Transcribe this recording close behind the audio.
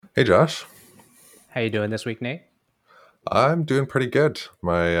Hey Josh, How you doing this week, Nate? I'm doing pretty good.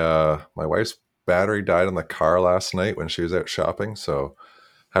 My wife's battery died in the car last night when she was out shopping, so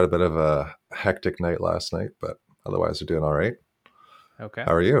had a bit of a hectic night last night, but otherwise we're doing all right. Okay,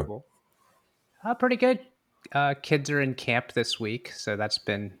 How are you? cool. Pretty good. Kids are in camp this week, so that's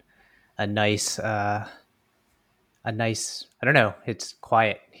been a nice. I don't know. It's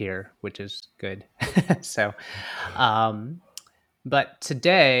quiet here, which is good. so, um, but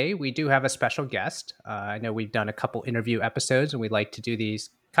today we do have a special guest. I know we've done a couple interview episodes, and we like to do these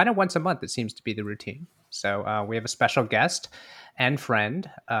kind of once a month. It seems to be the routine. So we have a special guest and friend,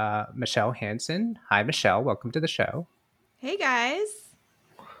 Michelle Hansen. Hi, Michelle. Welcome to the show. Hey guys.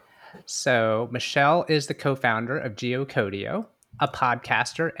 So, Michelle is the co founder of GeoCodio, a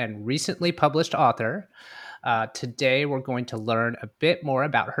podcaster and recently published author. Today, we're going to learn a bit more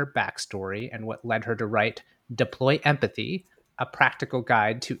about her backstory and what led her to write Deploy Empathy, a practical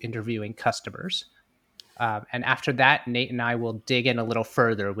guide to interviewing customers. And after that, Nate and I will dig in a little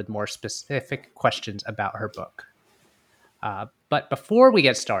further with more specific questions about her book. But before we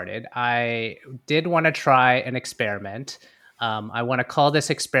get started, I did want to try an experiment. I want to call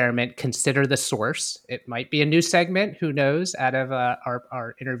this experiment Consider the Source. It might be a new segment, who knows, out of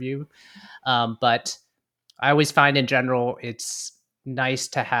our interview. But I always find in general it's nice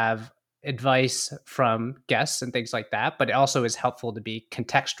to have advice from guests and things like that, but it also is helpful to be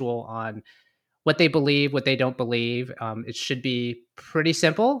contextual on what they believe, what they don't believe. It should be pretty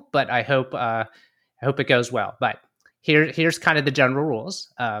simple, but I hope it goes well. But here's kind of the general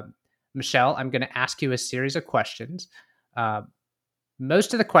rules. Michelle, I'm going to ask you a series of questions. Uh,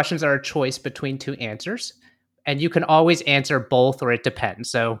 Most of the questions are a choice between two answers, and you can always answer both or it depends.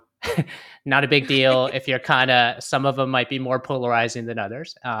 So, not a big deal if you're kind of, some of them might be more polarizing than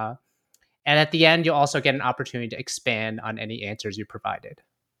others. And at the end, you'll also get an opportunity to expand on any answers you provided.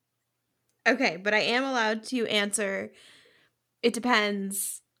 Okay, but I am allowed to answer it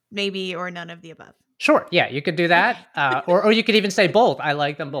depends, maybe, or none of the above. Sure. Yeah, you could do Okay. that. Or you could even say both. I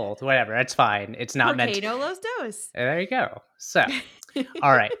like them both. Whatever. It's fine. It's not meant. Porcano Los Dos. There you go. So,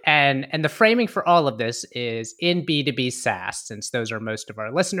 all right. And the framing for all of this is in B2B SaaS, since those are most of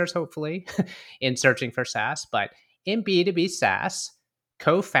our listeners, hopefully, in searching for SaaS. But in B2B SaaS,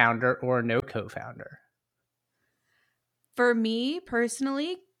 co-founder or no co-founder? For me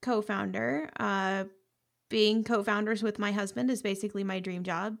personally, co-founder, being co-founders with my husband is basically my dream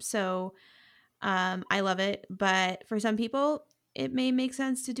job. So I love it. But for some people, it may make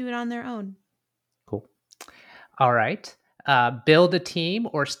sense to do it on their own. Cool. All right. Build a team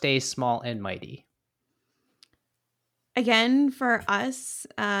or stay small and mighty? Again, for us,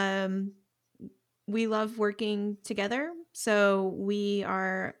 we love working together. So we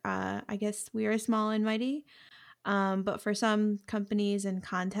are, I guess, we are small and mighty. But for some companies and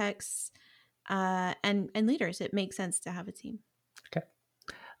contexts and leaders, it makes sense to have a team. Okay.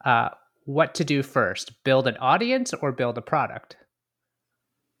 Uh, what to do first? Build an audience or build a product?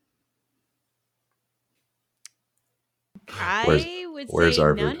 Where's I would Where's say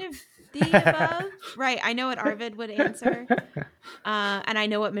Arvid? none of the above. Right. I know what Arvid would answer. And I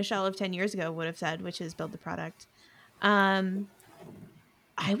know what Michelle of 10 years ago would have said, which is build the product. Um,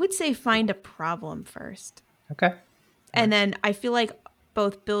 I would say find a problem first. Okay. All And right. then I feel like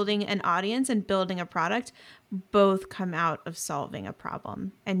both building an audience and building a product both come out of solving a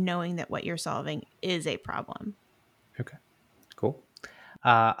problem and knowing that what you're solving is a problem. Okay. Cool.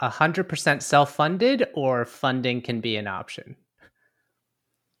 100% self-funded or funding can be an option?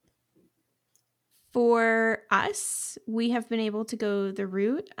 For us, we have been able to go the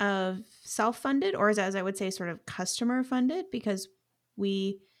route of self-funded, or as I would say, sort of customer funded, because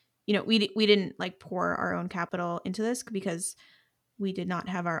we, we didn't like pour our own capital into this because we did not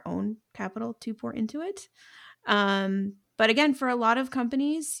have our own capital to pour into it. But again, for a lot of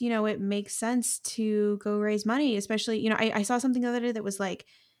companies, it makes sense to go raise money, especially, I saw something the other day that was like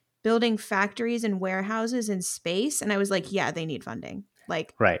building factories and warehouses in space. And I was like, yeah, they need funding.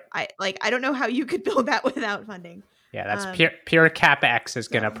 Right. I don't know how you could build that without funding. Yeah, that's Um, pure capex is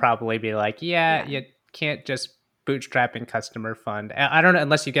going to so probably be like, yeah, yeah. you can't just bootstrapping customer fund. I don't know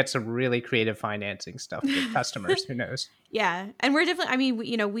unless you get some really creative financing stuff with customers. Who knows? Yeah. And we're definitely, I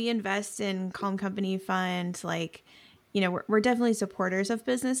mean, we invest in Calm Company Fund. Like, we're definitely supporters of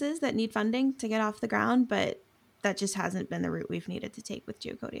businesses that need funding to get off the ground, but that just hasn't been the route we've needed to take with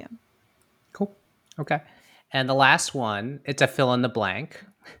Geocodia. Cool. Okay. And the last one, it's a fill in the blank,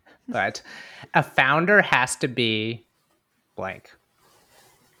 but a founder has to be blank.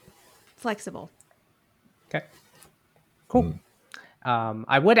 Flexible. Okay. Cool.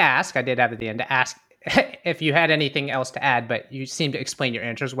 I would ask, I did have at the end to ask, if you had anything else to add, but you seemed to explain your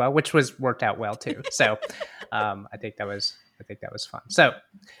answers well, which was worked out well too. So I think that was fun. So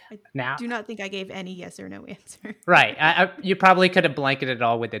I now, do not think I gave any yes or no answer. right. You probably could have blanketed it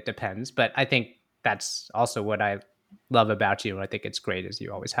all with "it depends," but I think that's also what I love about you. And I think it's great is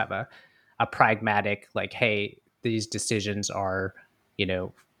you always have a pragmatic, like, hey, these decisions are,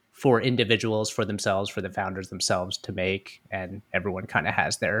 for individuals, for themselves, for the founders themselves to make, and everyone kind of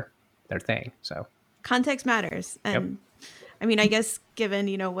has their thing. So Context matters. yep. And I mean, I guess given,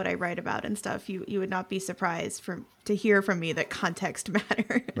 what I write about and stuff, you would not be surprised to hear from me that context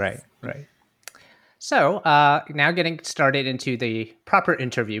matters. Right. So now getting started into the proper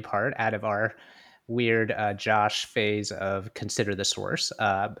interview part out of our weird Josh phase of consider the source.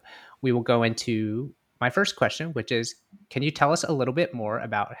 We will go into my first question, which is, can you tell us a little bit more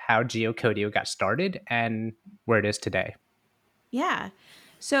about how GeoCodio got started and where it is today? Yeah.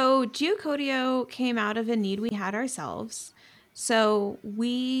 So GeoCodio came out of a need we had ourselves. So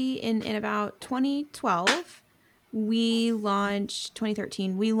we, in about 2012,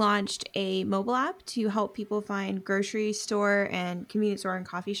 2013, we launched a mobile app to help people find grocery store and convenience store and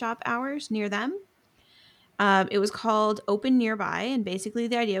coffee shop hours near them. It was called Open Nearby, and basically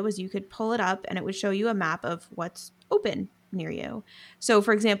the idea was you could pull it up and it would show you a map of what's open near you. So,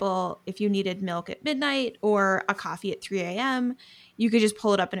 for example, if you needed milk at midnight or a coffee at 3 a.m., you could just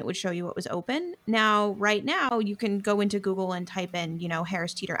pull it up and it would show you what was open. Now, right now, you can go into Google and type in,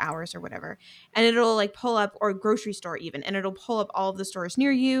 Harris Teeter hours or whatever, and it'll like pull up, or grocery store even, and it'll pull up all of the stores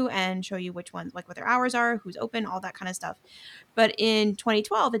near you and show you which ones, like what their hours are, who's open, all that kind of stuff. But in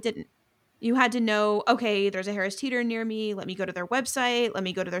 2012, it didn't. You had to know, okay, there's a Harris Teeter near me. Let me go to their website. Let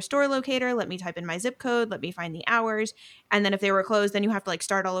me go to their store locator. Let me type in my zip code. Let me find the hours. And then if they were closed, then you have to like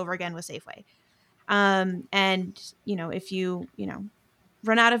start all over again with Safeway. And, if you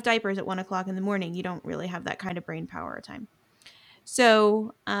run out of diapers at 1:00 in the morning, you don't really have that kind of brain power or time.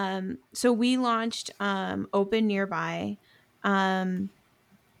 So, so we launched Open Nearby. And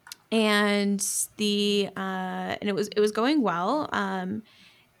it was going well.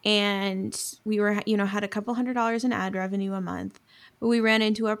 And we were, had a couple $100s in ad revenue a month, but we ran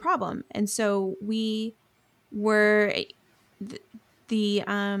into a problem. And so we were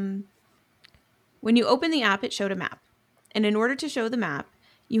when you open the app, it showed a map. And in order to show the map,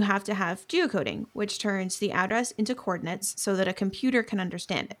 you have to have geocoding, which turns the address into coordinates so that a computer can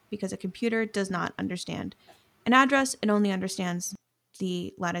understand it, because a computer does not understand an address. It only understands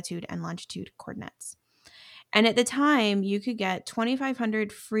the latitude and longitude coordinates. And at the time, you could get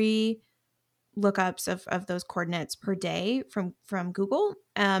 2,500 free lookups of those coordinates per day from Google.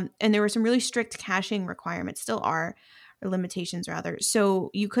 And there were some really strict caching requirements, still are, or limitations rather. So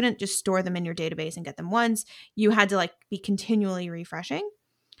you couldn't just store them in your database and get them once. You had to like be continually refreshing.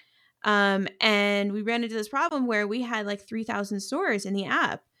 And we ran into this problem where we had like 3,000 stores in the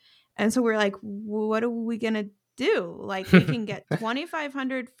app. And so we're like, what are we going to do? Like, we can get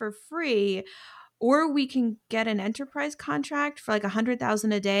 2,500 for free, or we can get an enterprise contract for like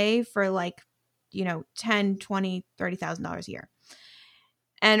 $100,000 a day for like, $10,000, $20,000, $30,000 a year.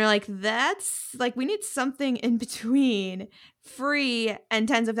 And we're like, that's like, we need something in between free and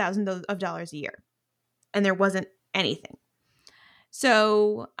tens of thousands of dollars a year. And there wasn't anything.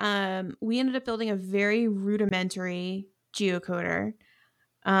 So we ended up building a very rudimentary geocoder.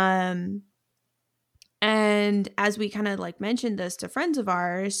 And as we kind of like mentioned this to friends of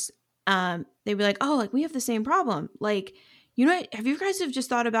ours, they'd be like, oh, like we have the same problem. Like, have you guys have just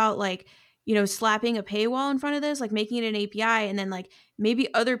thought about like, slapping a paywall in front of this, like making it an API, and then like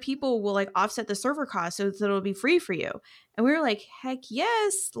maybe other people will like offset the server cost so that it'll be free for you. And we were like, heck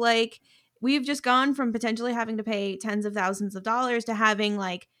yes. Like, we've just gone from potentially having to pay tens of thousands of dollars to having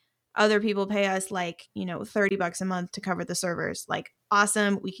like other people pay us like, $30 a month to cover the servers. Like,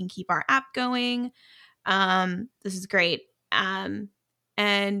 awesome. We can keep our app going. This is great. And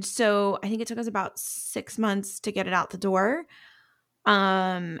so I think it took us about 6 months to get it out the door.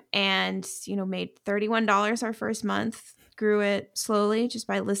 And, made $31 our first month, grew it slowly just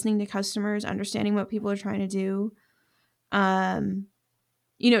by listening to customers, understanding what people are trying to do.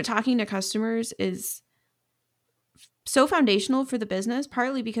 Talking to customers is so foundational for the business,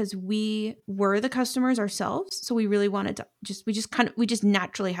 partly because we were the customers ourselves. So we really wanted to we just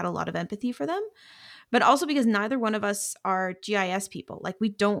naturally had a lot of empathy for them. But also because neither one of us are GIS people. Like, we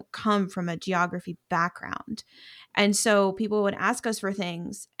don't come from a geography background. And so people would ask us for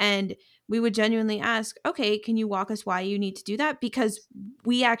things and we would genuinely ask, okay, can you walk us why you need to do that? Because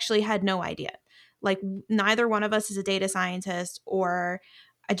we actually had no idea. Like, neither one of us is a data scientist or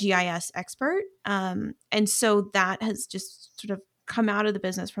a GIS expert. And so that has just sort of come out of the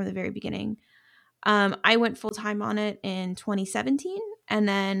business from the very beginning. I went full time on it in 2017, and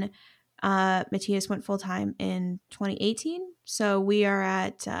then Matthias went full time in 2018. So we are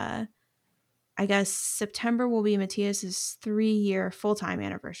at, I guess September will be Matthias's 3-year full time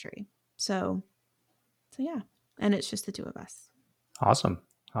anniversary. So yeah, and it's just the two of us. Awesome.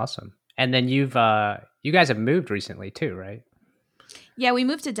 And then you guys have moved recently too, right? Yeah, we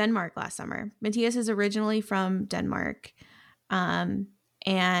moved to Denmark last summer. Matthias is originally from Denmark. And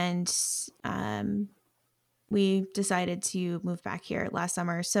we decided to move back here last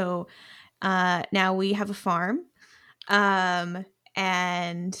summer. So now we have a farm, and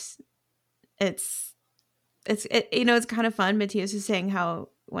it's kind of fun. Matthias is saying how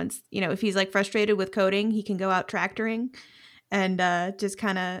once, if he's like frustrated with coding, he can go out tractoring and just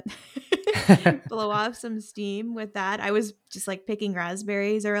kind of blow off some steam with that. I was just like picking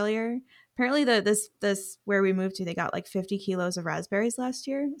raspberries earlier. Apparently this where we moved to, they got like 50 kilos of raspberries last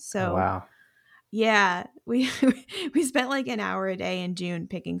year. So wow. Yeah, we spent like an hour a day in June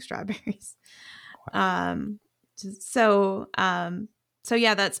picking strawberries. Wow. So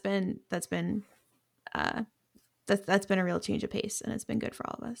yeah, that's been a real change of pace, and it's been good for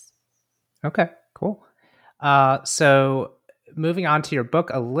all of us. Okay, cool. So moving on to your book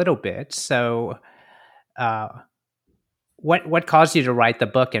a little bit. So, what caused you to write the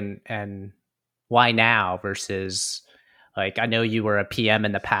book, and why now versus, like, I know you were a PM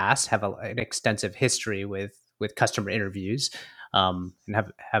in the past, have an extensive history with customer interviews, and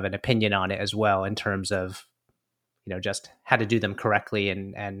have an opinion on it as well in terms of, just how to do them correctly,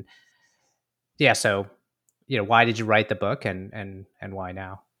 and yeah. So, why did you write the book, and why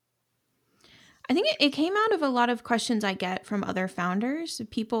now? I think it came out of a lot of questions I get from other founders.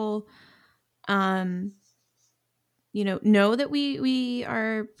 People, know that we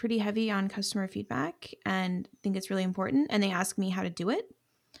are pretty heavy on customer feedback and think it's really important. And they ask me how to do it.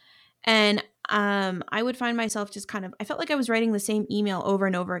 And I would find myself just I felt like I was writing the same email over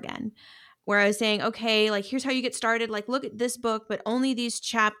and over again, where I was saying, okay, like, here's how you get started. Like, look at this book, but only these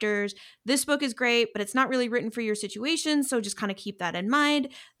chapters. This book is great, but it's not really written for your situation. So just kind of keep that in mind.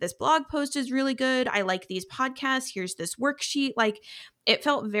 This blog post is really good. I like these podcasts. Here's this worksheet. Like, it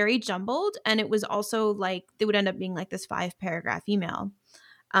felt very jumbled. And it was also like, they would end up being like this 5-paragraph email.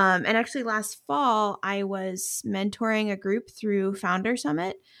 And actually last fall, I was mentoring a group through Founder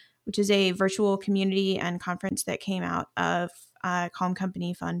Summit, which is a virtual community and conference that came out of Calm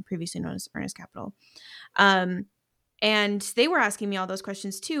Company Fund, previously known as Earnest Capital. And they were asking me all those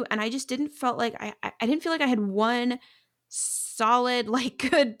questions too. And I just didn't feel like I didn't feel like I had one solid, like,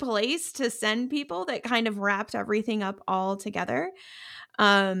 good place to send people that kind of wrapped everything up all together.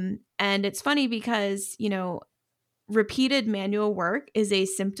 And it's funny because, repeated manual work is a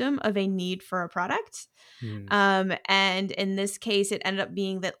symptom of a need for a product. And in this case, it ended up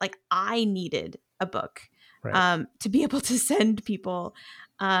being that, like, I needed a book, right, to be able to send people,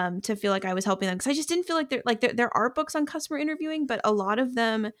 to feel like I was helping them. Because I just didn't feel like there are books on customer interviewing, but a lot of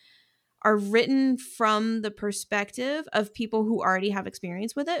them are written from the perspective of people who already have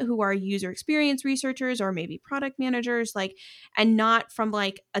experience with it, who are user experience researchers or maybe product managers, like, and not from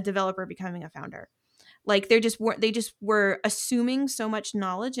like a developer becoming a founder. Like, they just were assuming so much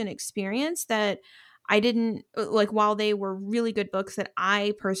knowledge and experience that I didn't like. While they were really good books that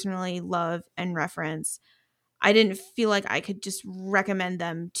I personally love and reference, I didn't feel like I could just recommend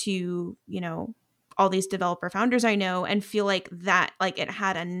them to, all these developer founders I know and feel like that, like, it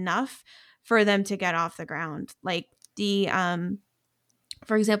had enough for them to get off the ground. Like the,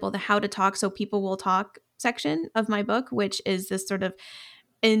 for example, the How to Talk So People Will Talk section of my book, which is this sort of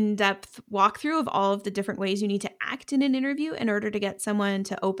in-depth walkthrough of all of the different ways you need to act in an interview in order to get someone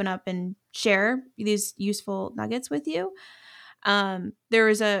to open up and share these useful nuggets with you. There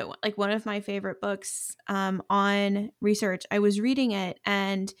was one of my favorite books on research. I was reading it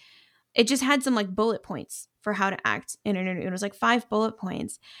and it just had some like bullet points for how to act in an interview. It was like 5 bullet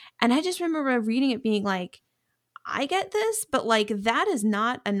points. And I just remember reading it being like, I get this, but like, that is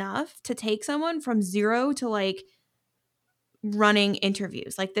not enough to take someone from 0 to like running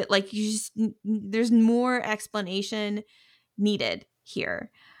interviews like that. Like, there's more explanation needed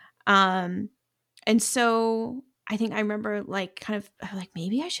here. And so I think I remember like kind of like,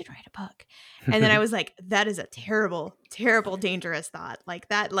 maybe I should write a book. And then I was like, that is a terrible, terrible, dangerous thought. Like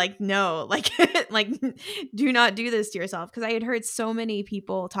that, like, no, like, like, do not do this to yourself. Cause I had heard so many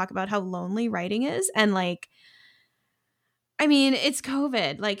people talk about how lonely writing is. And like, I mean, it's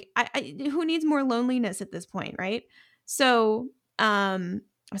COVID. Like, I who needs more loneliness at this point, right? So I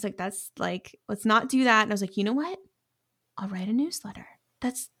was like, that's like, let's not do that. And I was like, you know what? I'll write a newsletter.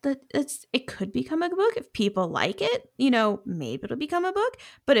 It could become a book if people like it, maybe it'll become a book.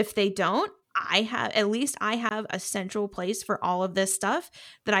 But if they don't, I have a central place for all of this stuff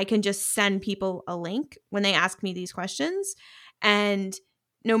that I can just send people a link when they ask me these questions. And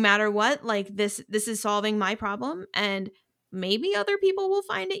no matter what, like this is solving my problem, and maybe other people will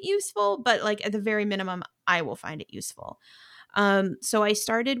find it useful, but like at the very minimum, I will find it useful. So I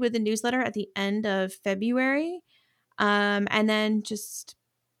started with a newsletter at the end of February, and then just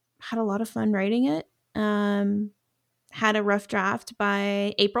had a lot of fun writing it. Had a rough draft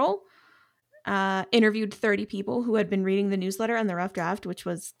by April. Interviewed 30 people who had been reading the newsletter and the rough draft, which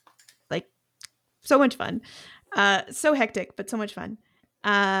was like so much fun. So hectic, but so much fun.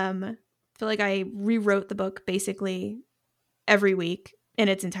 Feel like I rewrote the book basically every week in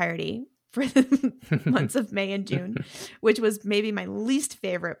its entirety for the months of May and June, which was maybe my least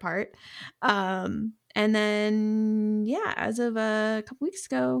favorite part. And then, yeah, as of a couple weeks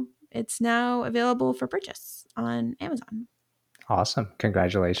ago, it's now available for purchase on Amazon. Awesome.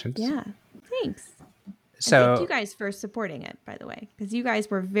 Congratulations. Yeah, thanks. So and thank you guys for supporting it, by the way, because you guys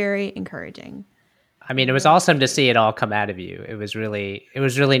were very encouraging. I mean, it was awesome to see it all come out of you. It was really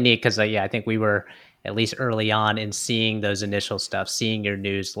neat because, I think we were at least early on in seeing those initial stuff, seeing your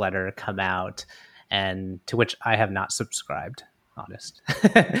newsletter come out, and to which I have not subscribed. Honest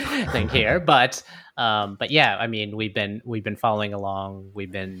thing here, but yeah, I mean, we've been following along.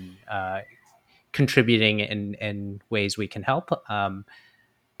 We've been contributing in ways we can help.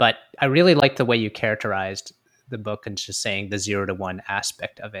 But I really like the way you characterized the book and just saying the 0 to 1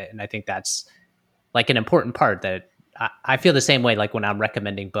 aspect of it, and I think that's like an important part that I feel the same way. Like when I'm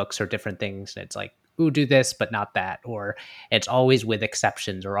recommending books or different things, it's like, ooh, do this, but not that. Or it's always with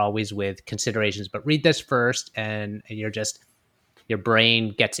exceptions or always with considerations, but read this first. And your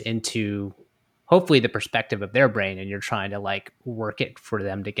brain gets into hopefully the perspective of their brain, and you're trying to like work it for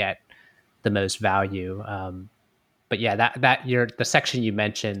them to get the most value. But yeah, the section you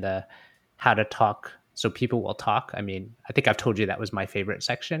mentioned, the how to talk so people will talk. I mean, I think I've told you that was my favorite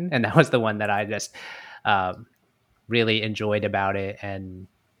section, and that was the one that I just really enjoyed about it. And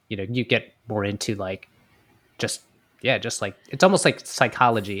you get more into like just like it's almost like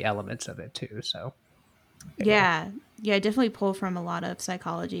psychology elements of it too. So yeah, definitely pull from a lot of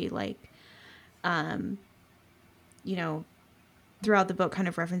psychology, like throughout the book, kind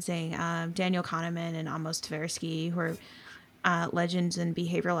of referencing Daniel Kahneman and Amos Tversky, who are legends in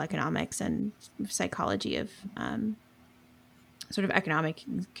behavioral economics and psychology of sort of economic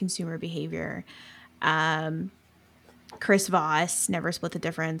consumer behavior. Chris Voss, Never Split the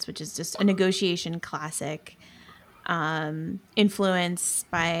Difference, which is just a negotiation classic. Influence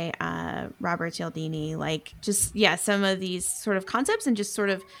by Robert Cialdini. Like just, some of these sort of concepts and just sort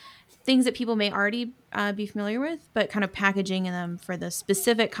of things that people may already be familiar with, but kind of packaging them for the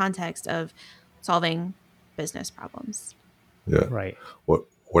specific context of solving business problems. Yeah. Right.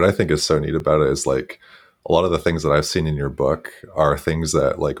 What I think is so neat about it is like a lot of the things that I've seen in your book are things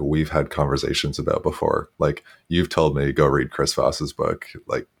that like we've had conversations about before. Like you've told me go read Chris Voss's book.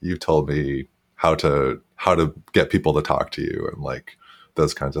 Like you've told me how to get people to talk to you and like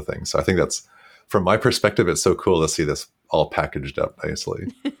those kinds of things. So I think that's, from my perspective, it's so cool to see this all packaged up nicely.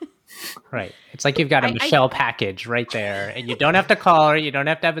 Right. It's like you've got a Michelle package right there, and you don't have to call her. You don't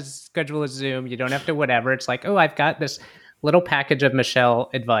have to have a schedule a Zoom. You don't have to whatever. It's like, oh, I've got this little package of Michelle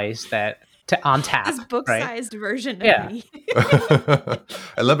advice that on tap. This book-sized version of me.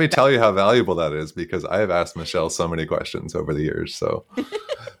 And let me tell you how valuable that is, because I have asked Michelle so many questions over the years. So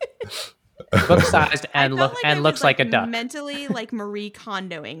book-sized and looks like a duck. Mentally, like Marie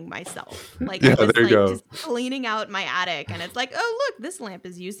Kondoing myself. Like yeah, there you go. Just cleaning out my attic, and it's like, oh look, this lamp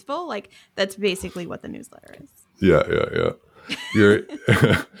is useful. Like that's basically what the newsletter is. Yeah.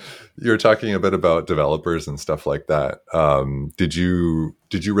 You're talking a bit about developers and stuff like that. Did you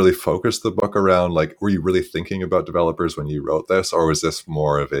really focus the book around, like, were you really thinking about developers when you wrote this, or was this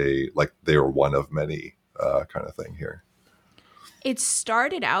more of a like they were one of many kind of thing here? It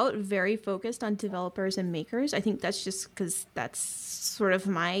started out very focused on developers and makers. I think that's just because that's sort of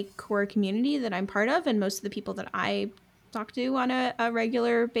my core community that I'm part of, and most of the people that I talk to on a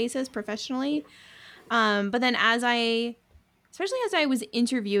regular basis professionally. But then especially as I was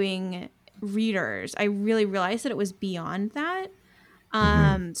interviewing readers, I really realized that it was beyond that.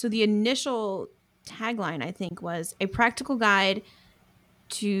 So the initial tagline, I think, was a practical guide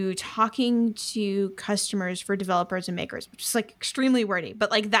to talking to customers for developers and makers, which is like extremely wordy, but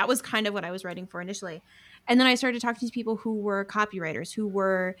like that was kind of what I was writing for initially. And then I started talking to people who were copywriters, who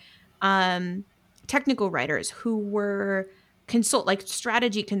were technical writers, who were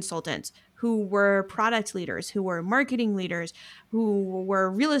strategy consultants, who were product leaders, who were marketing leaders, who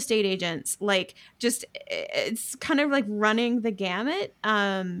were real estate agents. Like just, it's kind of like running the gamut.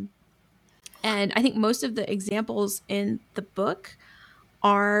 And I think most of the examples in the book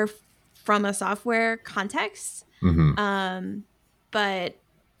are from a software context. Hmm. But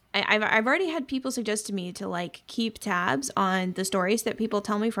I've already had people suggest to me to like keep tabs on the stories that people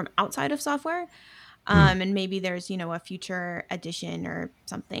tell me from outside of software. And maybe there's, a future edition or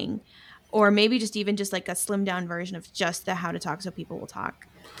something, or maybe just even just like a slimmed down version of just the how to talk so people will talk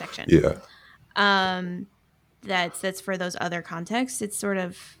section. Yeah. Um, that's for those other contexts. It's sort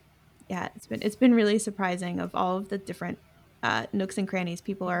of, yeah, it's been really surprising of all of the different nooks and crannies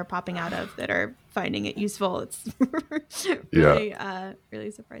people are popping out of that are finding it useful. It's Yeah.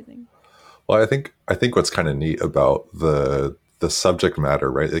 really surprising. Well, I think what's kind of neat about the subject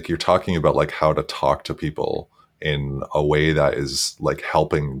matter, right? Like you're talking about like how to talk to people in a way that is like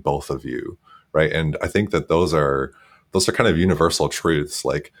helping both of you, right? And I think that those are kind of universal truths.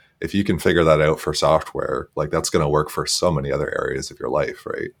 Like if you can figure that out for software, like that's going to work for so many other areas of your life,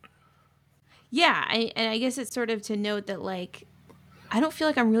 right? Yeah, and I guess it's sort of to note that like I don't feel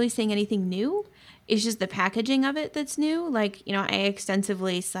like I'm really saying anything new. It's just the packaging of it that's new. Like, I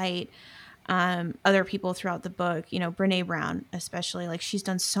extensively cite other people throughout the book, Brene Brown, especially. Like, she's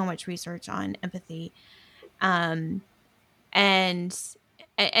done so much research on empathy. Um, and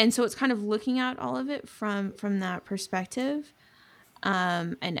and so it's kind of looking at all of it from that perspective.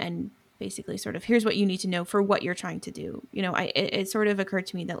 And basically sort of here's what you need to know for what you're trying to do. It sort of occurred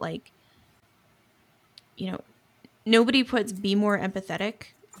to me that like, you know, nobody puts be more empathetic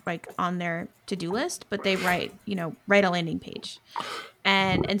like on their to-do list, but they write a landing page.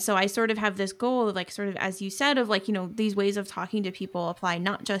 And so I sort of have this goal of like, sort of, as you said, of like, these ways of talking to people apply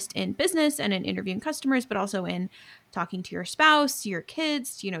not just in business and in interviewing customers, but also in talking to your spouse, to your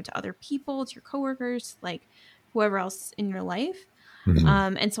kids, to other people, to your coworkers, like whoever else in your life.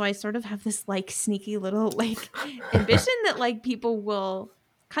 Mhm. And so I sort of have this like sneaky little like ambition that like people will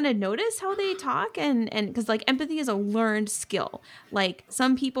kind of notice how they talk, and because like empathy is a learned skill. Like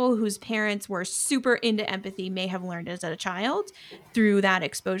some people whose parents were super into empathy may have learned it as a child through that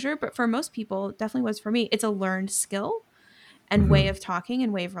exposure, but for most people, it definitely was for me, it's a learned skill and way Mhm. of talking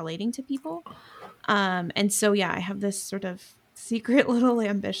and way of relating to people. And so yeah, I have this sort of secret little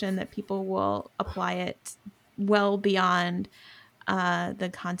ambition that people will apply it well beyond the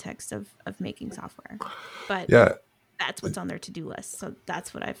context of making software. But Yeah. that's what's on their to-do list. So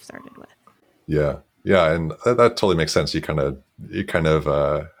that's what I've started with. Yeah. Yeah. And that totally makes sense. You kind of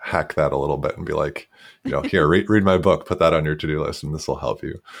hack that a little bit and be like, here, read my book, put that on your to-do list, and this will help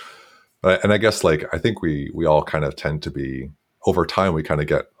you. And I guess like, I think we all kind of tend to be, over time, we kind of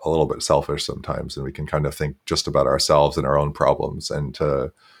get a little bit selfish sometimes, and we can kind of think just about ourselves and our own problems, and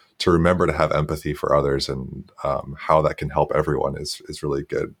to remember to have empathy for others, and how that can help everyone is really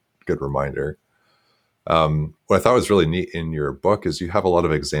good reminder. What I thought was really neat in your book is you have a lot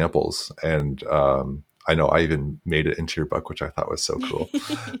of examples, and I know I even made it into your book, which I thought was so cool.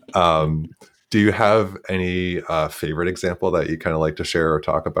 Um, do you have any favorite example that you kind of like to share or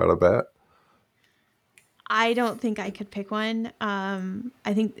talk about a bit? I don't think I could pick one.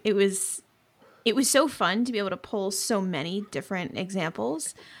 I think it was so fun to be able to pull so many different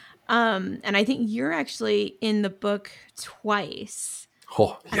examples. And I think you're actually in the book twice.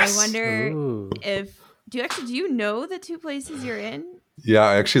 Oh, And I yes. wonder Ooh. if do you know the two places you're in? Yeah,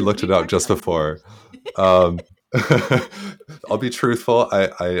 I actually Because looked it we up talked just about it before. briefly. Um, I'll be truthful.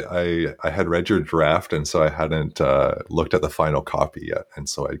 I had read your draft, and so I hadn't looked at the final copy yet, and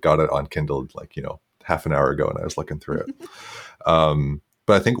so I got it on Kindle like half an hour ago, and I was looking through it.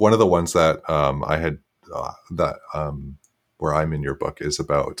 But I think one of the ones that I had that where I'm in your book is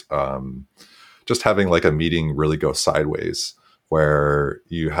about just having like a meeting really go sideways, where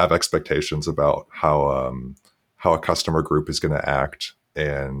you have expectations about how a customer group is going to act,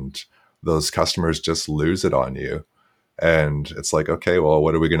 and those customers just lose it on you. And it's like, okay, well,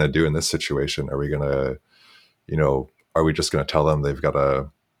 what are we going to do in this situation? Are we going to, are we just going to tell them they've got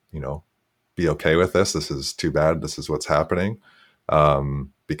to, you know, be okay with this? This is too bad. This is what's happening.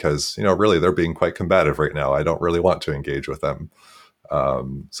 Because, really they're being quite combative right now. I don't really want to engage with them.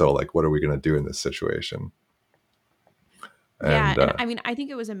 So like, what are we going to do in this situation? Yeah, And and I mean, I think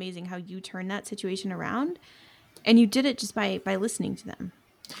it was amazing how you turned that situation around, and you did it just by listening to them.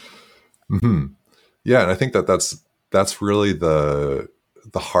 mhm. Yeah, and I think that's really the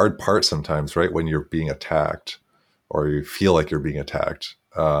hard part sometimes, right? When you're being attacked, or you feel like you're being attacked,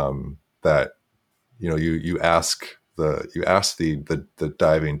 that you ask the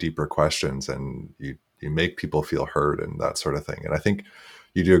diving deeper questions, and you make people feel heard and that sort of thing. And I think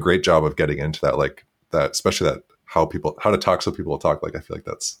you do a great job of getting into that, like that, especially that how to talk so people will talk. Like I feel like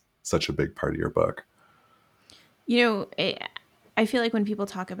that's such a big part of your book. You know, I I feel like when people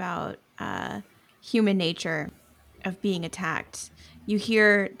talk about human nature of being attacked, you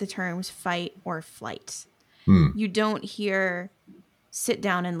hear the terms fight or flight. Hmm. You don't hear sit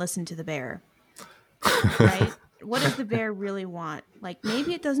down and listen to the bear, right? What does the bear really want? Like,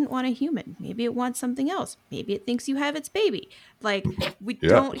 maybe it doesn't want a human. Maybe it wants something else. Maybe it thinks you have its baby. Like, we Yeah.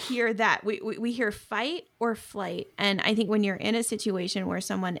 don't hear that. We hear fight or flight. And I think when you're in a situation where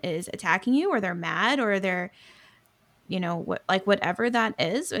someone is attacking you, or they're mad, or they're, what, like, whatever that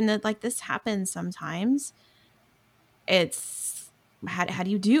is, and that, like, this happens sometimes, it's how do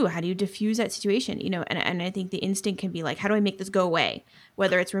you diffuse that situation, and I think the instinct can be like, how do I make this go away,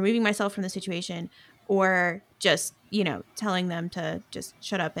 whether it's removing myself from the situation or just telling them to just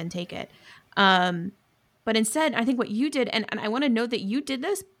shut up and take it. But instead, I think what you did, and I want to note that you did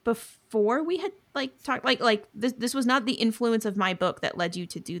this before we had like talked, like this was not the influence of my book that led you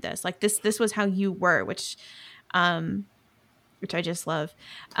to do this. Like this was how you were, which I just love.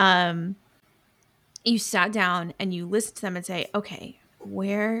 You sat down and you listened to them and say, okay,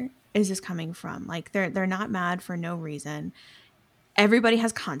 where is this coming from? Like they're not mad for no reason. Everybody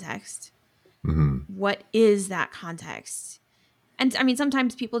has context. Hmm. What is that context? And I mean,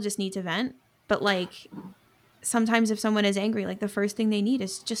 sometimes people just need to vent, but like sometimes if someone is angry, like the first thing they need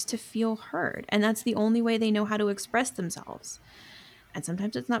is just to feel heard. And that's the only way they know how to express themselves. And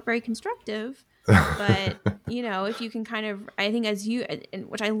sometimes it's not very constructive, but if you can kind of, I think as you, and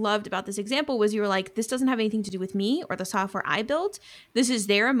what I loved about this example was you were like, this doesn't have anything to do with me or the software I built. This is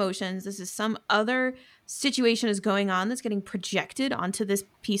their emotions. This is some other situation is going on that's getting projected onto this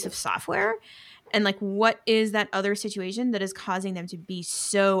piece of software. And like, what is that other situation that is causing them to be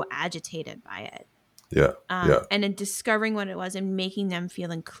so agitated by it? Yeah. Yeah. And in discovering what it was and making them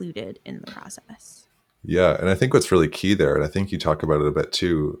feel included in the process. Yeah. And I think what's really key there, and I think you talk about it a bit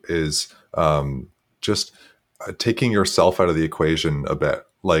too, is just taking yourself out of the equation a bit.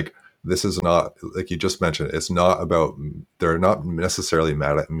 Like, this is not, like you just mentioned, it's not about, they're not necessarily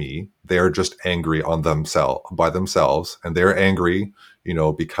mad at me. They're just angry on by themselves. And they're angry,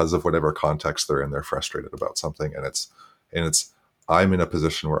 because of whatever context they're in. They're frustrated about something. And it's, I'm in a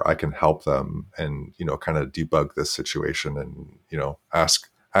position where I can help them and, kind of debug this situation and,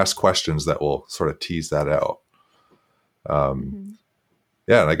 ask questions that will sort of tease that out.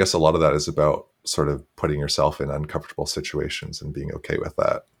 Yeah. And I guess a lot of that is about sort of putting yourself in uncomfortable situations and being okay with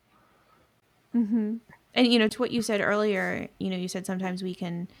that. Mm-hmm. And, to what you said earlier, you said sometimes we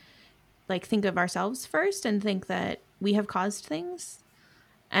can like think of ourselves first and think that we have caused things.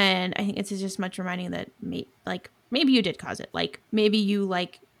 And I think it's just much reminding that maybe you did cause it. Like maybe you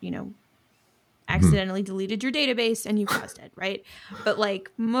accidentally deleted your database and you caused it, right? But like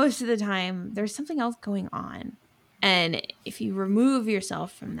most of the time there's something else going on. And if you remove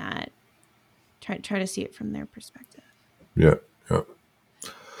yourself from that, try to see it from their perspective. Yeah. Yeah.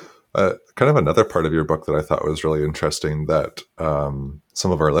 Kind of another part of your book that I thought was really interesting that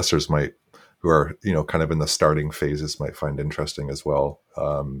some of our listeners who are, kind of in the starting phases might find interesting as well,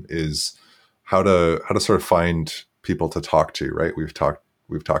 is how to sort of find people to talk to, right? We've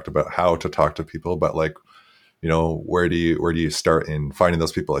talked about how to talk to people, but like, where do you start in finding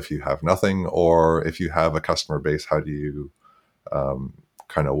those people if you have nothing, or if you have a customer base, how do you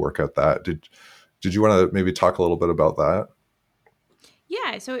kind of work out that? Did you want to maybe talk a little bit about that?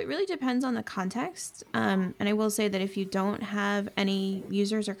 Yeah, so it really depends on the context. And I will say that if you don't have any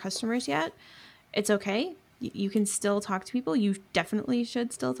users or customers yet, it's okay. You can still talk to people. You definitely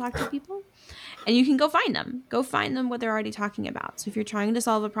should still talk to people. And you can go find them. Go find them what they're already talking about. So if you're trying to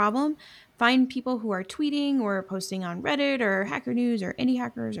solve a problem, find people who are tweeting or posting on Reddit or Hacker News or Indie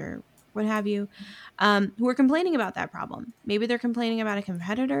Hackers or what have you, who are complaining about that problem. Maybe they're complaining about a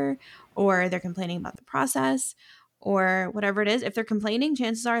competitor, or they're complaining about the process, or whatever it is. If they're complaining,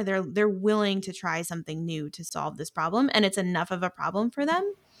 chances are they're willing to try something new to solve this problem, and it's enough of a problem for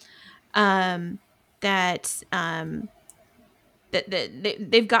them that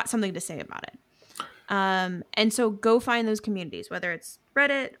they've got something to say about it. And so go find those communities, whether it's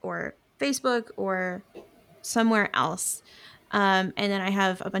Reddit or Facebook or somewhere else. And then I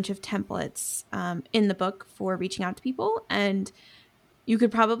have a bunch of templates in the book for reaching out to people, and you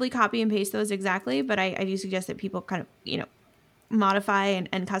could probably copy and paste those exactly, but I do suggest that people kind of, modify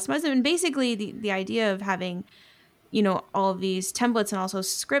and customize them. And basically the idea of having, all of these templates and also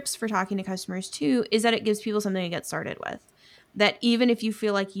scripts for talking to customers too, is that it gives people something to get started with. That even if you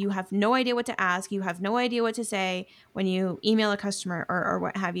feel like you have no idea what to ask, you have no idea what to say when you email a customer or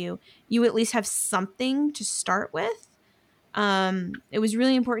what have you, you at least have something to start with. It was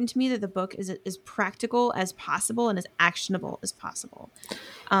really important to me that the book is as practical as possible and as actionable as possible.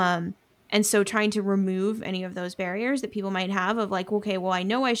 And so trying to remove any of those barriers that people might have of like, okay, well, I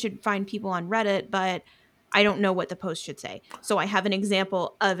know I should find people on Reddit, but I don't know what the post should say. So I have an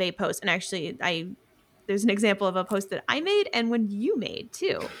example of a post. And actually, there's an example of a post that I made and one you made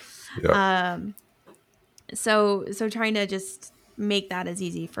too. Yeah. So trying to just make that as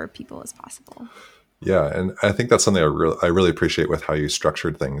easy for people as possible. Yeah, and I think that's something I really appreciate with how you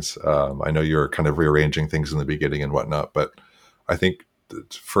structured things. I know you're kind of rearranging things in the beginning and whatnot, but I think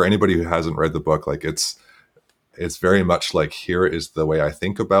for anybody who hasn't read the book, like it's very much like, here is the way I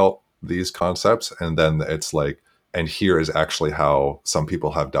think about these concepts, and then it's like, and here is actually how some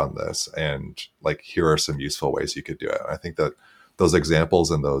people have done this, and like, here are some useful ways you could do it. I think that those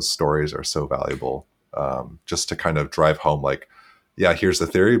examples and those stories are so valuable, just to kind of drive home, like, yeah, here's the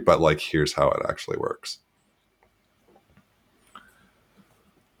theory, but like, here's how it actually works.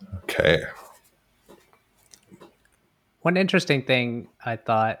 Okay. One interesting thing I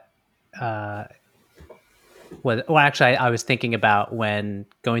thought actually, I was thinking about when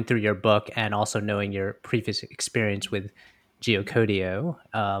going through your book and also knowing your previous experience with Geocodio,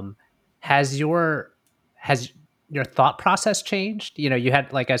 has your thought process changed? You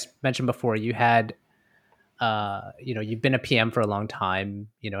had, like I mentioned before, you had you've been a PM for a long time,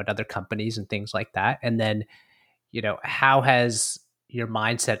 at other companies and things like that. And then, how has your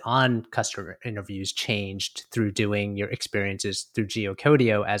mindset on customer interviews changed through doing your experiences through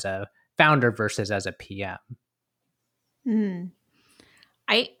Geocodio as a founder versus as a PM?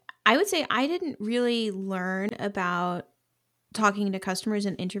 I would say I didn't really learn about talking to customers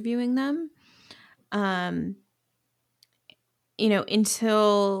and interviewing them,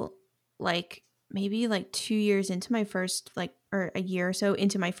 until like maybe like 2 years into my first, like, or a year or so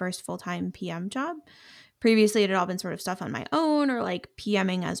into my first full-time PM job. Previously, it had all been sort of stuff on my own, or like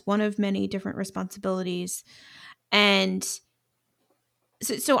PMing as one of many different responsibilities. And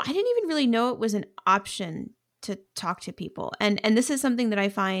so I didn't even really know it was an option to talk to people. And this is something that I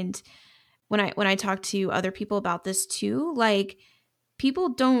find when I talk to other people about this too. Like, people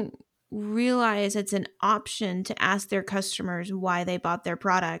don't realize it's an option to ask their customers why they bought their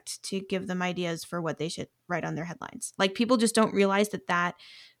product, to give them ideas for what they should write on their headlines. Like, people just don't realize that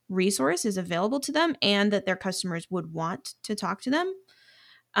resource is available to them and that their customers would want to talk to them.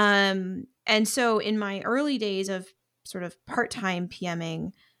 And so in my early days of sort of part-time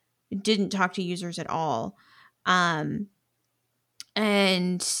PMing, didn't talk to users at all. And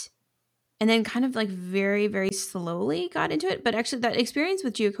then kind of like very, very slowly got into it. But actually, that experience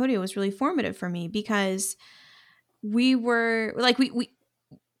with Geocodio was really formative for me, because we were like,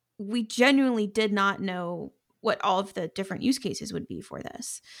 we genuinely did not know what all of the different use cases would be for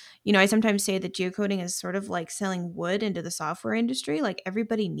this. I sometimes say that geocoding is sort of like selling wood into the software industry. Like,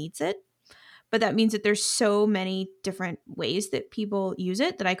 everybody needs it, but that means that there's so many different ways that people use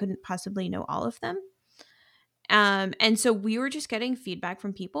it that I couldn't possibly know all of them. And so we were just getting feedback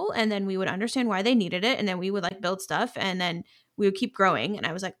from people, and then we would understand why they needed it. And then we would like build stuff, and then we would keep growing. And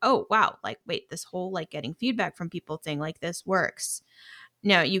I was like, oh, wow. Like, wait, this whole like getting feedback from people thing, like, this works.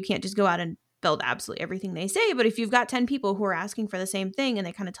 Now, you can't just go out and build absolutely everything they say. But if you've got 10 people who are asking for the same thing and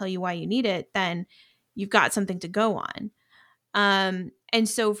they kind of tell you why you need it, then you've got something to go on. And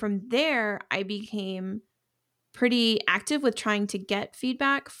so from there, I became pretty active with trying to get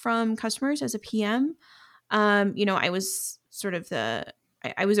feedback from customers as a PM. I was sort of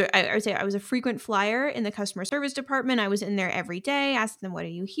I would say I was a frequent flyer in the customer service department. I was in there every day, asking them, what are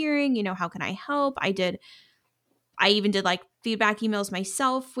you hearing? How can I help? I even did like feedback emails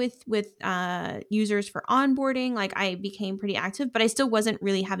myself with users for onboarding. Like, I became pretty active, but I still wasn't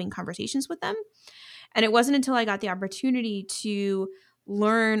really having conversations with them. And it wasn't until I got the opportunity to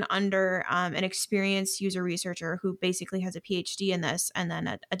learn under an experienced user researcher who basically has a PhD in this, and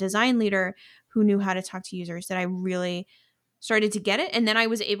then a design leader who knew how to talk to users, that I really started to get it. And then I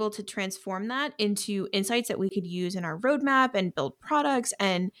was able to transform that into insights that we could use in our roadmap and build products.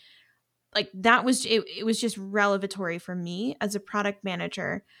 And like, that was, it was just revelatory for me as a product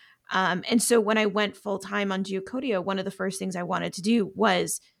manager. And so when I went full time on Geocodio, one of the first things I wanted to do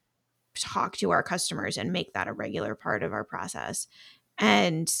was talk to our customers and make that a regular part of our process.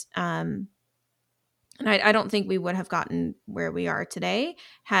 And I don't think we would have gotten where we are today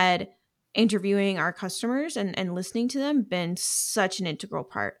had interviewing our customers and listening to them been such an integral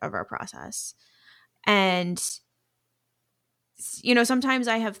part of our process. And sometimes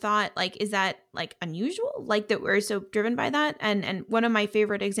I have thought, like, is that like unusual, like that we're so driven by that? And one of my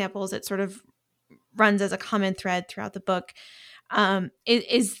favorite examples that sort of runs as a common thread throughout the book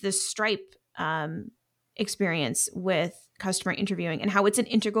is the Stripe experience with customer interviewing, and how it's an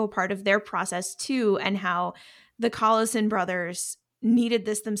integral part of their process too, and how the Collison brothers needed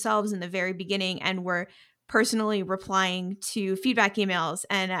this themselves in the very beginning and were personally replying to feedback emails.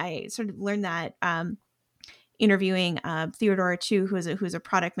 And I sort of learned that interviewing Theodora Chu, who's a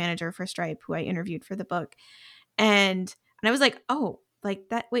product manager for Stripe, who I interviewed for the book. And I was like, oh, like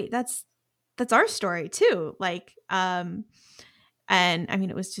that, wait, that's our story too. Like, and I mean,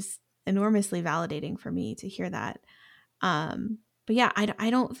 it was just enormously validating for me to hear that. But yeah, I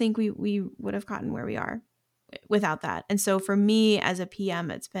don't think we would have gotten where we are without that. And so for me as a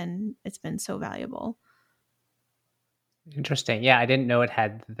PM, it's been so valuable. Interesting. Yeah, I didn't know it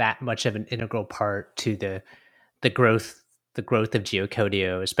had that much of an integral part to the growth of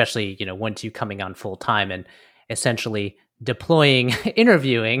Geocodio, especially, you know, once you coming on full time and essentially deploying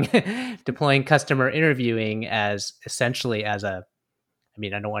deploying customer interviewing as essentially as a, I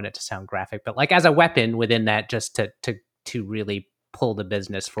mean, I don't want it to sound graphic, but like as a weapon within that, just to really pull the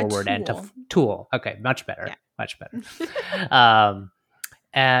business forward and to tool. Okay, much better, yeah. Much better.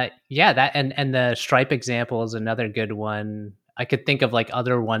 Yeah, that and the Stripe example is another good one. I could think of like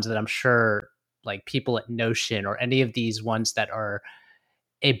other ones that I'm sure like people at Notion or any of these ones that are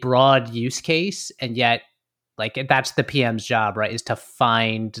a broad use case, and yet like that's the PM's job, right? Is to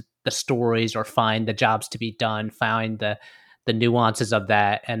find the stories or find the jobs to be done, find the nuances of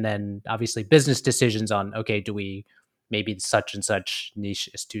that, and then obviously business decisions on, okay, do we, maybe such and such niche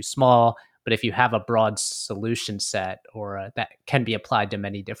is too small, but if you have a broad solution set or that can be applied to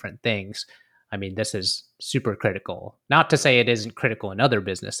many different things, I mean, this is super critical. Not to say it isn't critical in other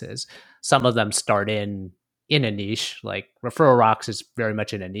businesses. Some of them start in a niche, like Referral Rocks is very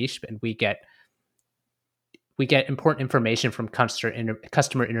much in a niche, and we get important information from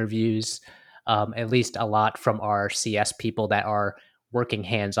customer interviews, at least a lot from our CS people that are working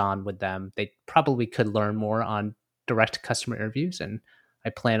hands-on with them. They probably could learn more on direct customer interviews, and I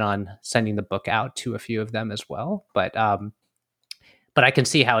plan on sending the book out to a few of them as well. But I can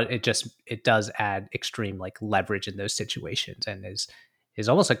see how it does add extreme like leverage in those situations, and is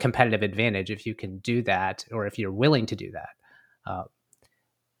almost a competitive advantage if you can do that, or if you're willing to do that.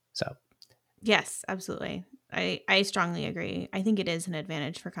 So yes, absolutely. I strongly agree. I think it is an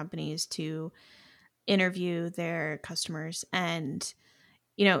advantage for companies to interview their customers. And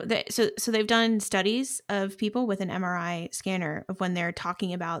you know, so they've done studies of people with an MRI scanner of when they're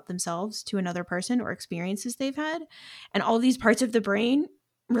talking about themselves to another person or experiences they've had, and all these parts of the brain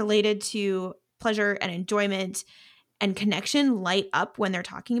related to pleasure and enjoyment and connection light up when they're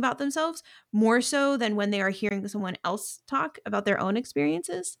talking about themselves, more so than when they are hearing someone else talk about their own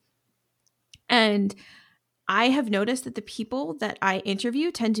experiences. And I have noticed that the people that I interview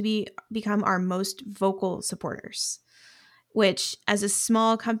tend to become our most vocal supporters, which as a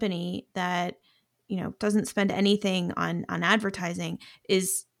small company that, you know, doesn't spend anything on advertising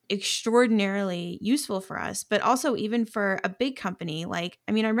is extraordinarily useful for us. But also even for a big company, like,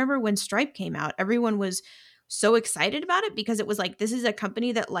 I mean, I remember when Stripe came out, everyone was so excited about it because it was like, this is a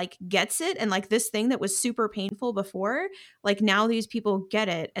company that like gets it. And like this thing that was super painful before, like now these people get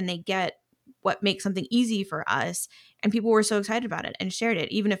it and they get what makes something easy for us. And people were so excited about it and shared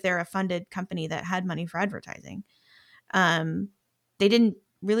it, even if they're a funded company that had money for advertising. They didn't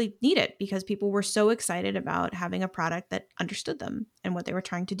really need it because people were so excited about having a product that understood them and what they were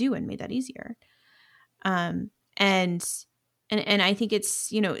trying to do and made that easier. And I think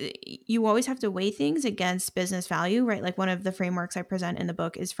it's, you know, you always have to weigh things against business value, right? Like one of the frameworks I present in the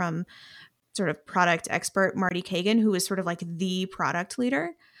book is from sort of product expert Marty Kagan, who is sort of like the product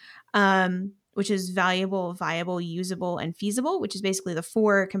leader, which is valuable, viable, usable, and feasible, which is basically the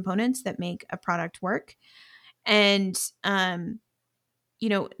 4 components that make a product work. And, you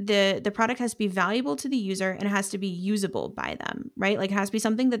know, the product has to be valuable to the user and it has to be usable by them, right? Like it has to be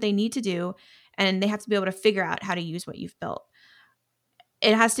something that they need to do and they have to be able to figure out how to use what you've built.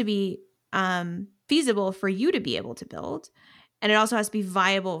 It has to be feasible for you to be able to build. And it also has to be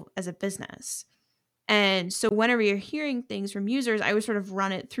viable as a business. And so whenever you're hearing things from users, I always sort of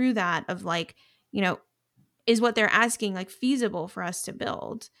run it through that of like, you know, is what they're asking like feasible for us to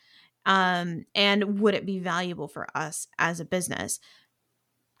build? And would it be valuable for us as a business?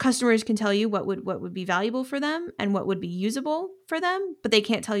 Customers can tell you what would be valuable for them and what would be usable for them, but they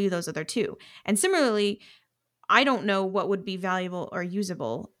can't tell you those other 2. And similarly, I don't know what would be valuable or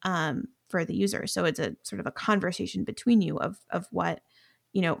usable for the user. So it's a sort of a conversation between you of what,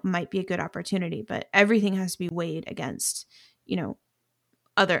 you know, might be a good opportunity, but everything has to be weighed against, you know,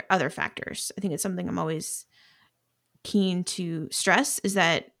 other factors. I think it's something I'm always keen to stress, is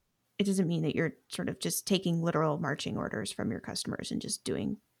that it doesn't mean that you're sort of just taking literal marching orders from your customers and just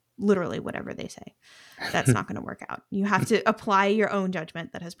doing literally whatever they say. That's not going to work out. You have to apply your own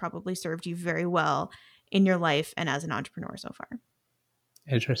judgment that has probably served you very well in your life and as an entrepreneur so far.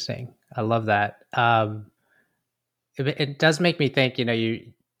 Interesting. I love that. It does make me think,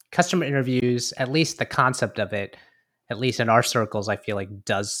 you customer interviews, at least the concept of it, at least in our circles, I feel like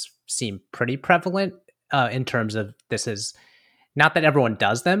does seem pretty prevalent in terms of this is not that everyone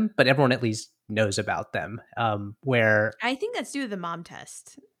does them, but everyone at least knows about them. Where, I think that's due to the mom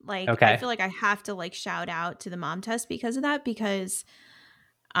test. Like, I okay. feel like I have to like shout out to the mom test because of that, because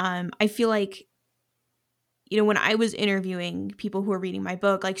I feel like, when I was interviewing people who were reading my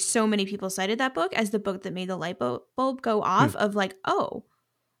book, like so many people cited that book as the book that made the light bulb go Hmm. off of like, oh,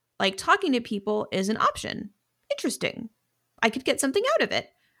 like talking to people is an option. Interesting. I could get something out of it.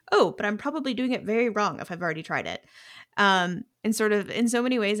 Oh, but I'm probably doing it very wrong if I've already tried it. And sort of in so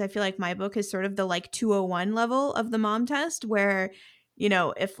many ways, I feel like my book is sort of the like 201 level of the mom test, where,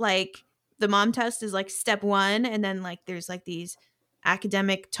 if like the mom test is like step one, and then like there's like these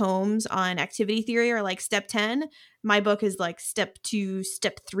academic tomes on activity theory or like step 10, my book is like step 2,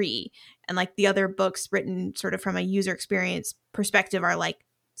 step 3. And like the other books written sort of from a user experience perspective are like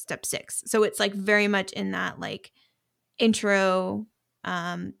step 6. So it's like very much in that like intro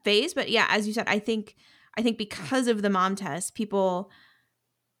phase. But yeah, as you said, I think because of the mom test, people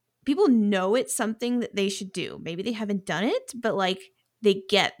know it's something that they should do. Maybe they haven't done it, but like they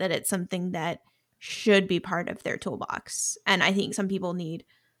get that it's something that should be part of their toolbox. And I think some people need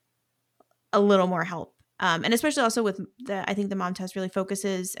a little more help. And especially also with I think the mom test really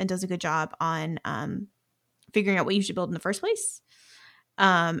focuses and does a good job on figuring out what you should build in the first place.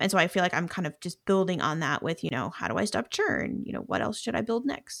 And so I feel like I'm kind of just building on that with, how do I stop churn? What else should I build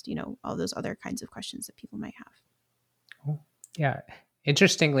next? All those other kinds of questions that people might have. Yeah.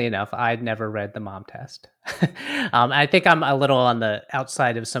 Interestingly enough, I'd never read the mom test. I think I'm a little on the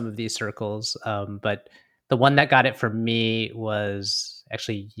outside of some of these circles, but the one that got it for me was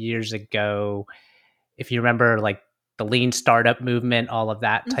actually years ago. If you remember, like the lean startup movement, all of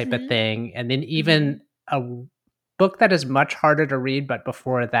that type of Mm-hmm. thing. And then Mm-hmm. even a book that is much harder to read, but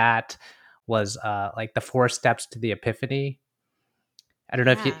before that was like The Four Steps to the Epiphany. I don't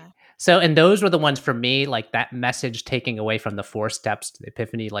know if you. Yeah. So, and those were the ones for me, like that message taking away from the four steps to the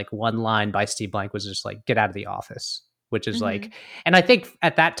epiphany. Like one line by Steve Blank was just like, get out of the office, which is Mm-hmm. like, and I think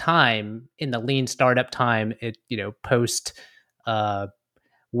at that time in the lean startup time, it, post uh,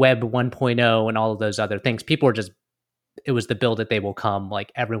 web 1.0 and all of those other things, people were just, it was the build it, they will come.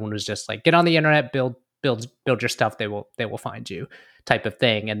 Like everyone was just like, get on the internet, build your stuff. They will find you type of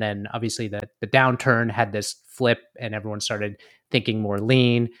thing. And then obviously the downturn had this flip and everyone started thinking more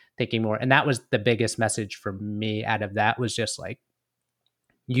lean, thinking more. And that was the biggest message for me out of that was just like,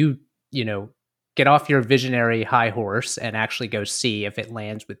 you, you know, get off your visionary high horse and actually go see if it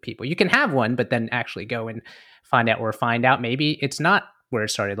lands with people. You can have one, but then actually go and find out maybe it's not where it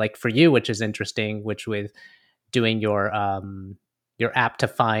started. Like for you, which is interesting, which with doing your app to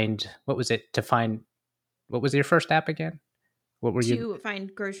find, what was it, to find, what was your first app again? What were you? To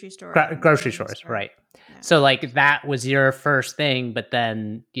find grocery store items Grocery during the stores, store. right? Yeah. So like that was your first thing, but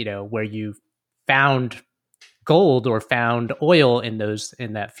then where you found gold or found oil in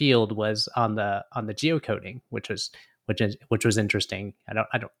that field was on the geocoding, which was interesting. I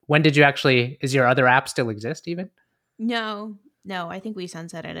don't. When did you actually? Is your other app still exist even? No, no, I think we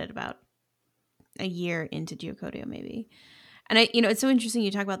sunsetted it about a year into Geocodio, maybe. And it's so interesting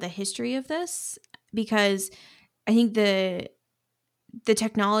you talk about the history of this, because I think the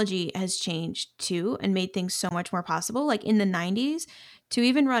technology has changed too and made things so much more possible. Like in the 90s, to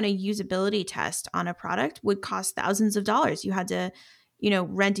even run a usability test on a product would cost thousands of dollars. You had to,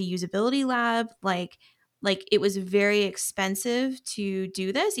 rent a usability lab. Like it was very expensive to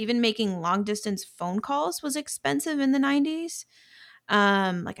do this. Even making long distance phone calls was expensive in the 90s.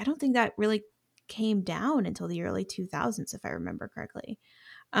 Like I don't think that really came down until the early 2000s, if I remember correctly.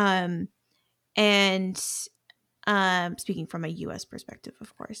 Um, and Speaking from a US perspective,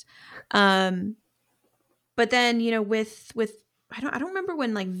 of course. But then, with I don't remember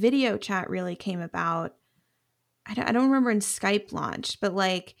when like video chat really came about. I don't remember when Skype launched, but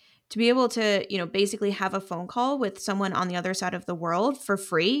like to be able to, basically have a phone call with someone on the other side of the world for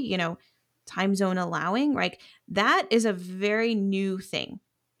free, time zone allowing, like that is a very new thing.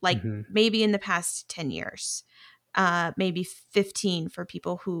 Like Mm-hmm. maybe in the past 10 years, maybe 15 for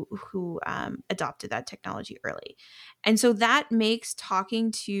people who adopted that technology early. And so that makes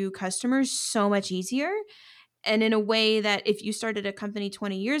talking to customers so much easier, and in a way that if you started a company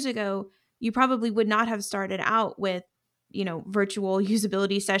 20 years ago, you probably would not have started out with, virtual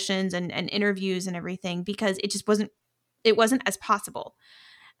usability sessions and interviews and everything, because it wasn't as possible.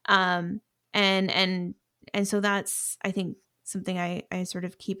 um and so that's, I think, something I sort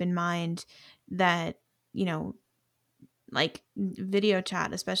of keep in mind, that, you know like video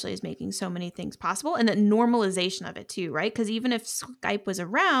chat especially is making so many things possible, and the normalization of it too, right? Because even if Skype was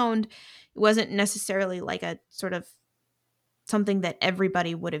around, it wasn't necessarily like a sort of something that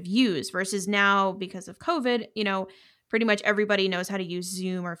everybody would have used, versus now because of COVID, pretty much everybody knows how to use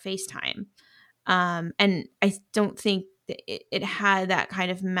Zoom or FaceTime. And I don't think that it had that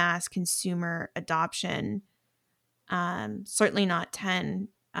kind of mass consumer adoption. Certainly not 10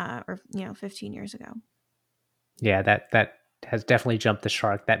 or 15 years ago. Yeah, that has definitely jumped the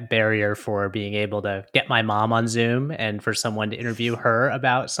shark. That barrier for being able to get my mom on Zoom and for someone to interview her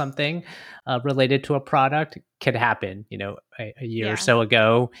about something related to a product could happen. A year or so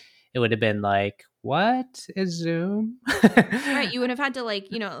ago, it would have been like, what is Zoom? Right. You would have had to like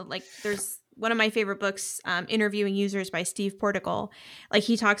there's one of my favorite books, Interviewing Users by Steve Portical. Like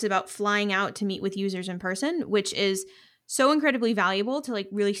he talks about flying out to meet with users in person, which is so incredibly valuable to like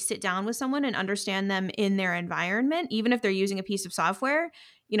really sit down with someone and understand them in their environment, even if they're using a piece of software,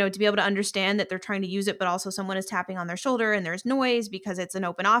 to be able to understand that they're trying to use it, but also someone is tapping on their shoulder and there's noise because it's an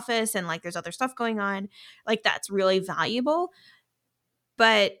open office and like there's other stuff going on. Like that's really valuable.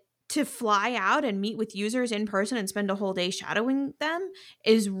 But to fly out and meet with users in person and spend a whole day shadowing them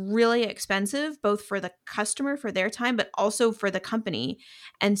is really expensive, both for the customer, for their time, but also for the company.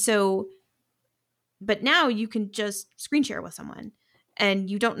 And so, but now you can just screen share with someone and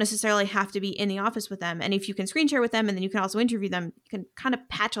you don't necessarily have to be in the office with them. And if you can screen share with them and then you can also interview them, you can kind of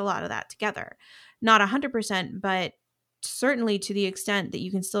patch a lot of that together. Not 100%, but certainly to the extent that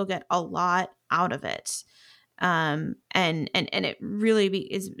you can still get a lot out of it. And it really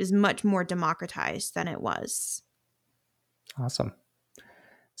is much more democratized than it was. Awesome.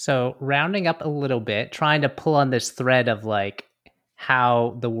 So rounding up a little bit, trying to pull on this thread of like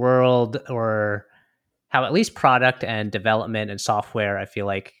how the world, or how at least product and development and software, I feel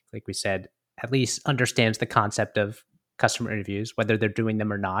like we said, at least understands the concept of customer interviews, whether they're doing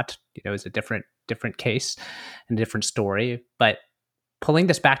them or not, is a different case and a different story. But pulling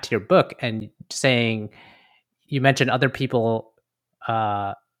this back to your book and saying, you mentioned other people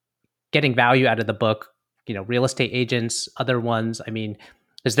getting value out of the book, real estate agents, other ones. I mean,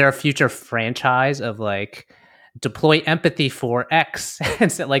 is there a future franchise of like deploy empathy for X and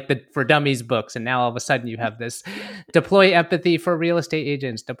so like the For Dummies books, and now all of a sudden you have this deploy empathy for real estate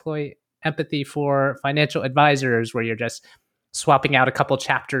agents, deploy empathy for financial advisors, where you're just swapping out a couple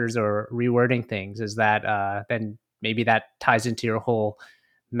chapters or rewording things? Is that then maybe that ties into your whole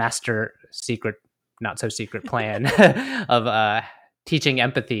master secret, not so secret plan of teaching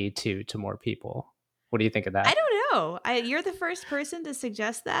empathy to more people? What do you think of that? I don't know. You're the first person to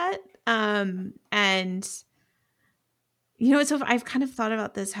suggest that. And so I've kind of thought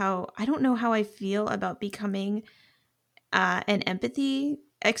about this, how I don't know how I feel about becoming an empathy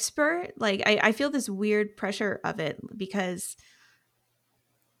expert. Like I feel this weird pressure of it because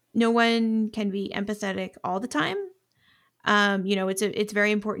no one can be empathetic all the time. It's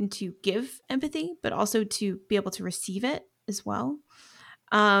very important to give empathy, but also to be able to receive it as well.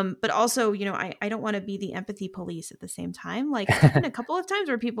 But also, I don't want to be the empathy police at the same time. Like, it's happened a couple of times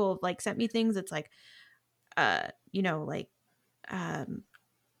where people have like sent me things that's like, they're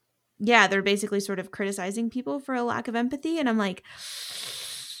basically sort of criticizing people for a lack of empathy. And I'm like,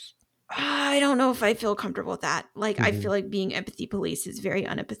 I don't know if I feel comfortable with that. Like, I feel like being empathy police is very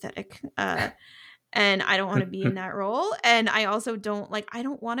unempathetic. And I don't want to be in that role. And I also don't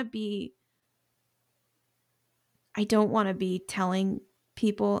want to be telling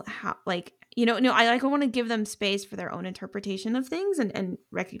people how, I want to give them space for their own interpretation of things and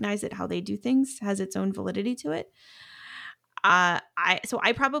recognize that how they do things has its own validity to it. So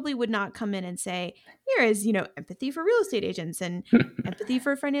I probably would not come in and say, here is, empathy for real estate agents and empathy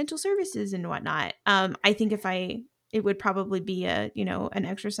for financial services and whatnot. I think it would probably be an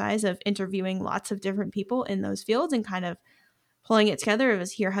exercise of interviewing lots of different people in those fields and kind of pulling it together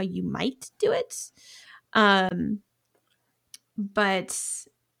as here how you might do it. But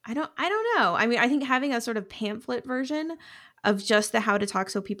I don't know. I mean, I think having a sort of pamphlet version of just the how to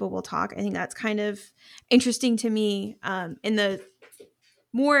talk so people will talk, I think that's kind of interesting to me. In the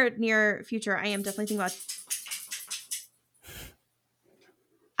more near future, I am definitely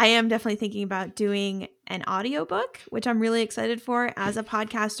thinking about doing an audiobook, which I'm really excited for. As a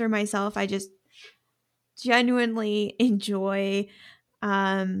podcaster myself, I just genuinely enjoy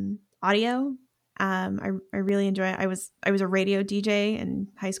audio. I really enjoy it. I was a radio DJ in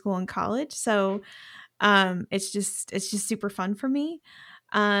high school and college, so it's just super fun for me.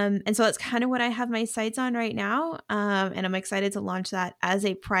 And so that's kind of what I have my sights on right now. And I'm excited to launch that as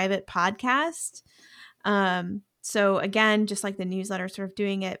a private podcast. So again, just like the newsletter, sort of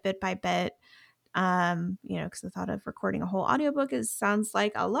doing it bit by bit. Because the thought of recording a whole audiobook sounds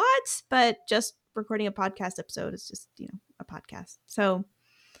like a lot, but just recording a podcast episode is just, a podcast. So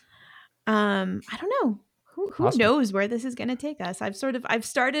I don't know. Who Awesome. knows where this is going to take us? I've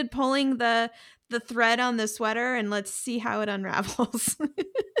started pulling the thread on the sweater, and let's see how it unravels.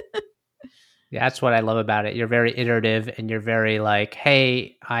 Yeah, that's what I love about it. You're very iterative, and you're very like,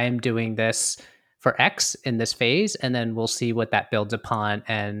 hey, I am doing this for X in this phase, and then we'll see what that builds upon,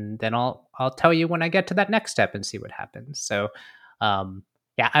 and then I'll tell you when I get to that next step and see what happens. So,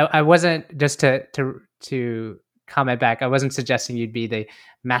 I wasn't, just to comment back, I wasn't suggesting you'd be the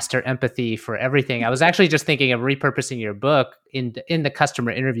master empathy for everything. I was actually just thinking of repurposing your book in the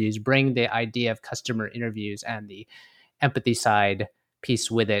customer interviews, bring the idea of customer interviews and the empathy side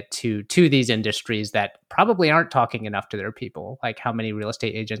piece with it to these industries that probably aren't talking enough to their people. Like, how many real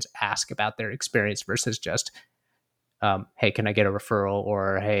estate agents ask about their experience versus just, hey, can I get a referral?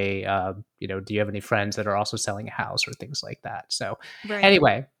 Or, hey, do you have any friends that are also selling a house, or things like that? So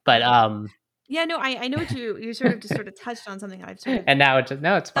Anyway, but yeah, no, I know what you sort of touched on something I've sort of and now it's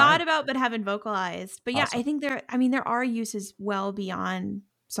thought fine. About, but haven't vocalized. But yeah, Awesome. I think there are uses well beyond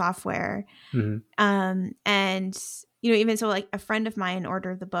software. Mm-hmm. And even so, like, a friend of mine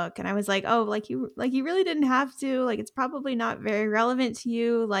ordered the book, and I was like, oh, you really didn't have to, like, it's probably not very relevant to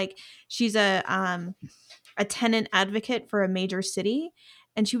you. Like, she's a tenant advocate for a major city.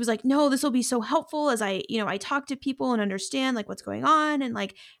 And she was like, no, this will be so helpful as I talk to people and understand, like, what's going on and,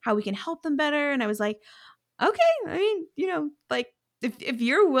 like, how we can help them better. And I was like, okay, I mean, like, if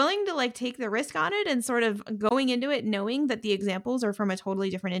you're willing to, like, take the risk on it and sort of going into it knowing that the examples are from a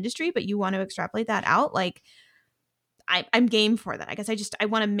totally different industry, but you want to extrapolate that out, like, I'm game for that. I guess I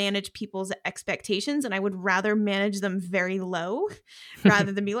want to manage people's expectations, and I would rather manage them very low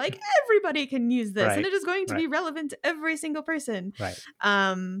rather than be like, everybody can use this, and it is going to be relevant to every single person. Right.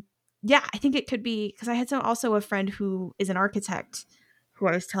 Yeah, I think it could be, because I had also a friend who is an architect who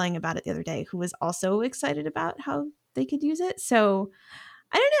I was telling about it the other day, who was also excited about how they could use it. So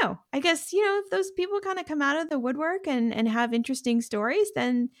I don't know. I guess, if those people kind of come out of the woodwork and have interesting stories,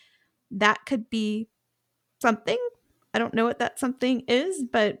 then that could be something. I don't know what that something is,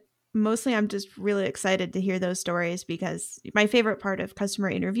 but mostly I'm just really excited to hear those stories, because my favorite part of customer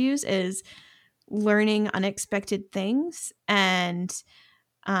interviews is learning unexpected things. And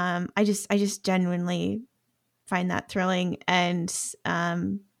I just genuinely find that thrilling. And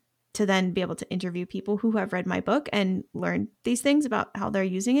to then be able to interview people who have read my book and learn these things about how they're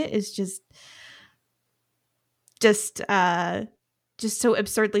using it is just so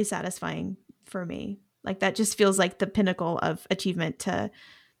absurdly satisfying for me. Like, that just feels like the pinnacle of achievement, to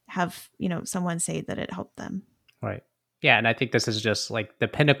have, someone say that it helped them. Right. Yeah. And I think this is just like the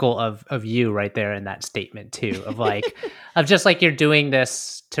pinnacle of you right there in that statement too, of like, of just like, you're doing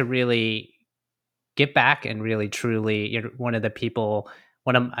this to really get back, and really truly, you're one of the people,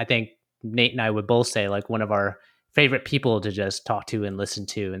 I think Nate and I would both say, like, one of our favorite people to just talk to and listen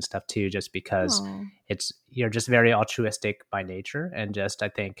to and stuff too, just because you're just very altruistic by nature. And just, I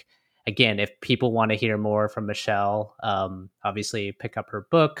think, again, if people want to hear more from Michelle, obviously pick up her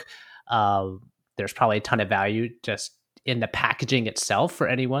book. There's probably a ton of value just in the packaging itself for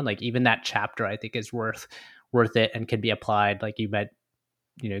anyone. Like, even that chapter, I think, is worth it and can be applied. Like, you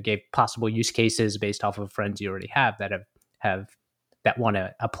gave possible use cases based off of friends you already have that want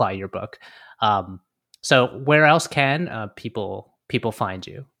to apply your book. So where else can people find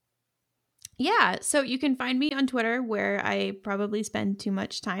you? Yeah, so you can find me on Twitter, where I probably spend too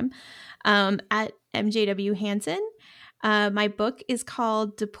much time, at MJW Hansen. My book is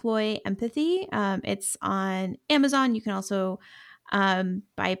called Deploy Empathy. It's on Amazon. You can also buy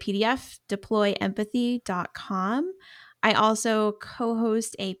a PDF, deployempathy.com. I also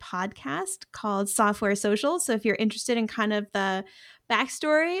co-host a podcast called Software Social. So if you're interested in kind of the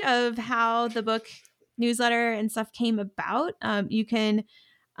backstory of how the book, newsletter, and stuff came about, you can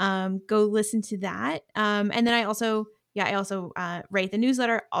go listen to that. And then I also write the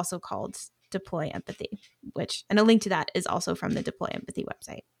newsletter, also called Deploy Empathy, and a link to that is also from the Deploy Empathy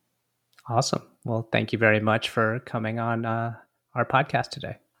website. Awesome. Well, thank you very much for coming on our podcast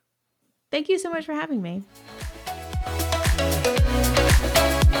today. Thank you so much for having me.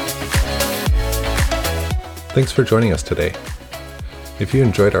 Thanks for joining us today. If you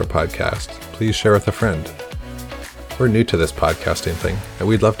enjoyed our podcast, please share with a friend. We're new to this podcasting thing, and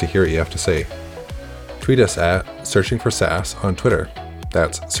we'd love to hear what you have to say. Tweet us at Searching for SaaS on Twitter.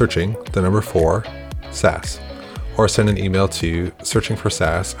 That's searching, 4, SaaS. Or send an email to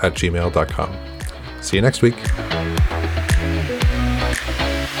searchingforsaas@gmail.com. See you next week.